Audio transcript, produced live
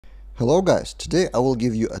Hello guys, today I will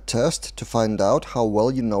give you a test to find out how well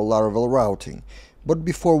you know Laravel Routing. But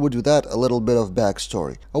before we do that, a little bit of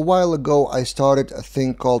backstory. A while ago I started a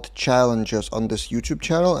thing called Challenges on this YouTube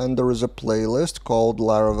channel, and there is a playlist called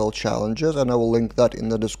Laravel Challenges, and I will link that in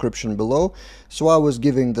the description below. So I was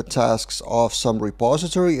giving the tasks of some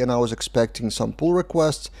repository and I was expecting some pull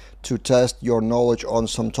requests to test your knowledge on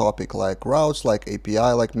some topic like routes, like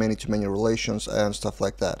API, like many-to-many relations and stuff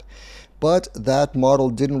like that. But that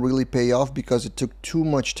model didn't really pay off because it took too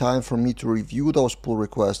much time for me to review those pull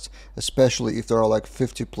requests, especially if there are like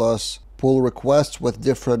 50 plus pull requests with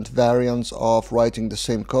different variants of writing the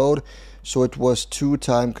same code. So it was too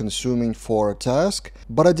time consuming for a task.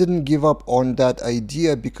 But I didn't give up on that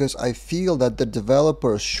idea because I feel that the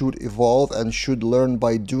developers should evolve and should learn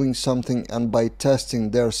by doing something and by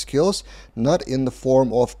testing their skills, not in the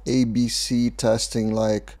form of ABC testing,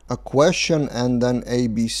 like a question and then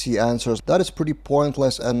ABC answers. That is pretty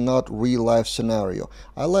pointless and not real life scenario.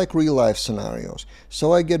 I like real life scenarios.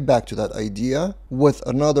 So I get back to that idea with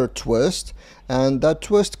another twist, and that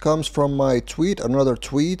twist comes from my tweet, another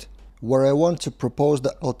tweet, where I want to propose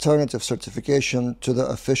the alternative certification to the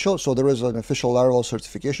official. So there is an official Laravel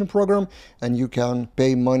certification program and you can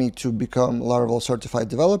pay money to become Laravel certified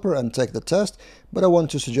developer and take the test. But I want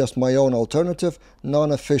to suggest my own alternative,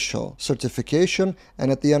 non-official certification.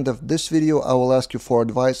 And at the end of this video, I will ask you for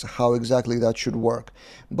advice how exactly that should work.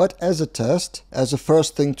 But as a test, as a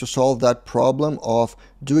first thing to solve that problem of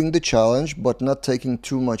doing the challenge but not taking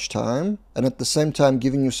too much time, and at the same time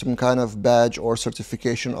giving you some kind of badge or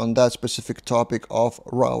certification on that specific topic of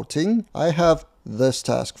routing, I have this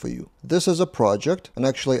task for you. This is a project, and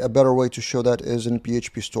actually a better way to show that is in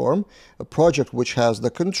PHP Storm, a project which has the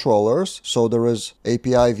controllers. So there is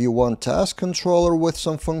API v1 task controller with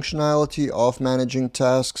some functionality of managing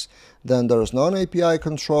tasks. Then there is non-API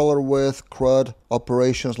controller with CRUD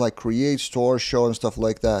operations like create, store, show, and stuff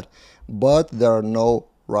like that. But there are no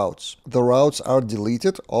routes. The routes are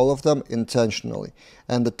deleted, all of them intentionally.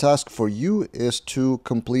 And the task for you is to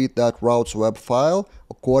complete that routes web file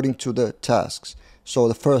according to the tasks. So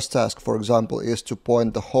the first task, for example, is to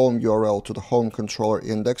point the home URL to the home controller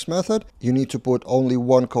index method. You need to put only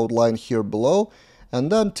one code line here below. And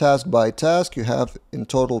then task by task, you have in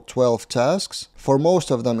total 12 tasks. For most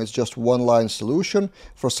of them, it's just one line solution.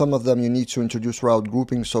 For some of them, you need to introduce route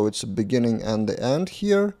grouping. So it's the beginning and the end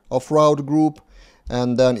here of route group.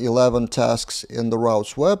 And then 11 tasks in the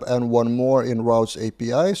routes web and one more in routes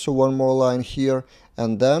API. So one more line here.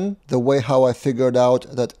 And then the way how I figured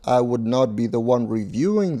out that I would not be the one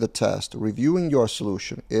reviewing the test, reviewing your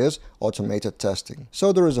solution, is automated testing.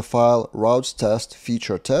 So there is a file routes test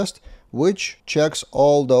feature test, which checks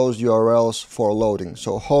all those URLs for loading.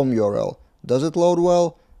 So home URL, does it load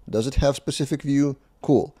well? Does it have specific view?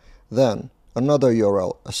 Cool. Then another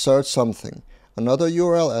URL, assert something, another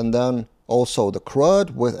URL, and then also the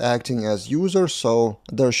CRUD with acting as user, so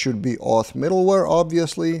there should be auth middleware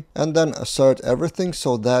obviously, and then assert everything,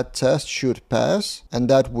 so that test should pass, and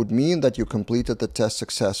that would mean that you completed the test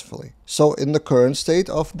successfully. So in the current state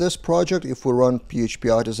of this project, if we run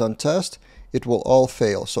PHP artisan test, it will all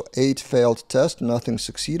fail. So 8 failed tests, nothing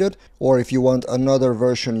succeeded. Or if you want another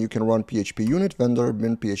version, you can run PHP unit, vendor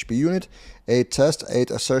bin PHP unit, 8 tests,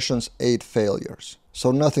 8 assertions, 8 failures.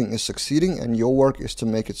 So nothing is succeeding, and your work is to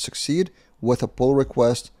make it succeed with a pull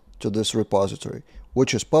request to this repository,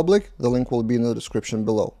 which is public. The link will be in the description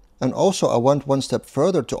below. And also I went one step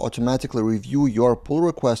further to automatically review your pull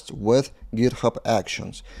requests with GitHub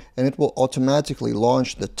Actions. And it will automatically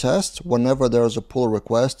launch the tests whenever there is a pull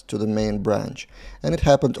request to the main branch. And it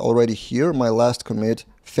happened already here. My last commit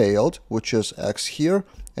failed, which is X here,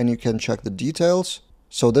 and you can check the details.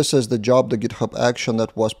 So this is the job, the GitHub action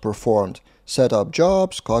that was performed. Set up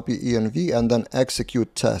jobs, copy env, and then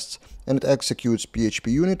execute tests. And it executes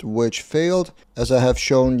PHP unit, which failed. As I have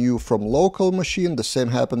shown you from local machine, the same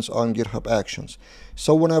happens on GitHub Actions.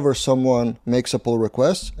 So whenever someone makes a pull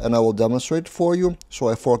request, and I will demonstrate for you, so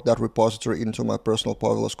I forked that repository into my personal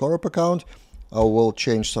Pavel Skorup account. I will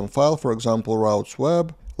change some file, for example, routes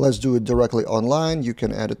web. Let's do it directly online. You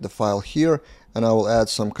can edit the file here, and I will add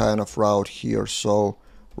some kind of route here. So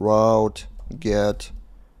route get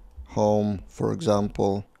home, for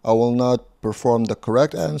example. I will not perform the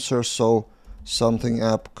correct answer, so something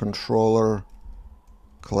app controller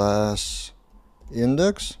class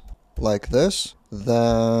index, like this.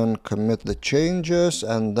 Then commit the changes,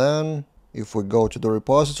 and then if we go to the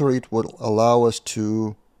repository, it will allow us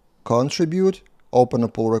to contribute, open a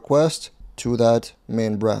pull request to that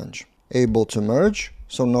main branch. Able to merge,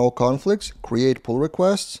 so no conflicts, create pull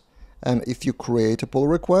requests, and if you create a pull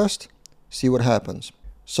request, see what happens.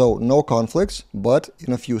 So no conflicts, but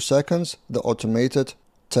in a few seconds, the automated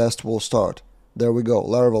test will start. There we go,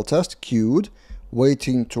 Laravel test queued,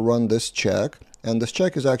 waiting to run this check. And this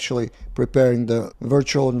check is actually preparing the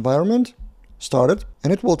virtual environment. Started.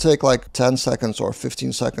 And it will take like 10 seconds or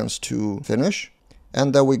 15 seconds to finish.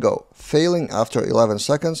 And there we go, failing after 11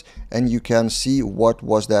 seconds, and you can see what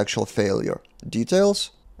was the actual failure.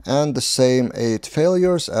 Details, and the same 8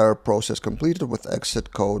 failures, error process completed with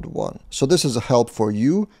exit code 1. So this is a help for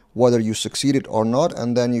you, whether you succeeded or not,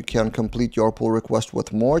 and then you can complete your pull request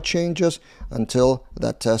with more changes until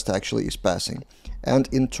that test actually is passing. And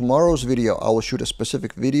in tomorrow's video, I will shoot a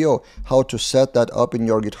specific video how to set that up in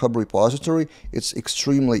your GitHub repository. It's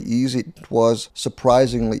extremely easy. It was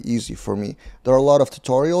surprisingly easy for me. There are a lot of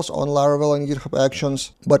tutorials on Laravel and GitHub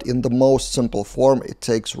Actions, but in the most simple form, it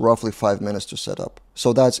takes roughly 5 minutes to set up.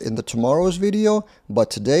 So that's in the tomorrow's video,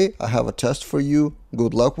 but today I have a test for you.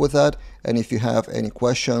 Good luck with that. And if you have any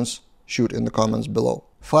questions, shoot in the comments below.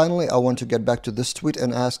 Finally, I want to get back to this tweet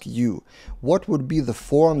and ask you, what would be the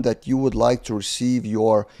form that you would like to receive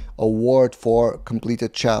your award for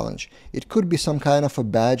completed challenge? It could be some kind of a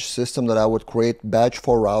badge system that I would create, badge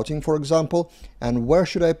for routing, for example. And where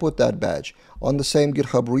should I put that badge? On the same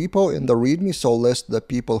GitHub repo in the README, so list the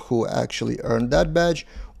people who actually earned that badge,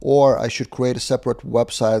 or I should create a separate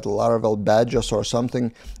website, Laravel badges or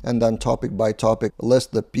something, and then topic by topic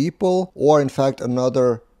list the people, or in fact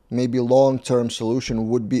another maybe long-term solution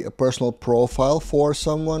would be a personal profile for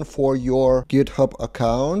someone for your GitHub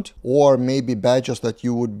account, or maybe badges that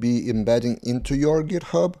you would be embedding into your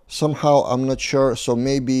GitHub. Somehow, I'm not sure. So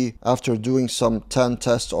maybe after doing some 10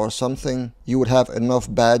 tests or something, you would have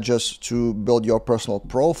enough badges to build your personal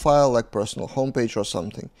profile, like personal homepage or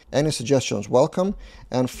something. Any suggestions welcome.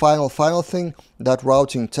 And final thing, that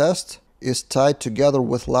routing test is tied together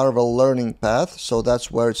with Laravel Learning Path, so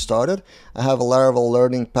that's where it started. I have a Laravel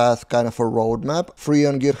Learning Path kind of a roadmap, free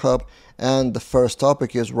on GitHub, and the first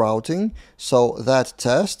topic is routing. So that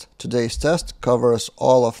test, today's test, covers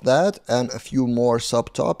all of that and a few more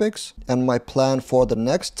subtopics. And my plan for the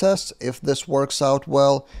next test, if this works out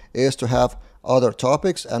well, is to have other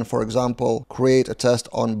topics and, for example, create a test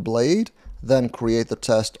on Blade, then create the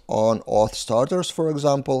test on auth starters, for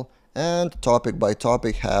example, and topic by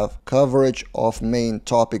topic have coverage of main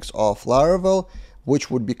topics of Laravel, which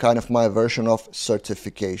would be kind of my version of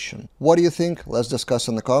certification. What do you think? Let's discuss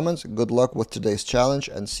in the comments. Good luck with today's challenge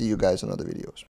and see you guys in other videos.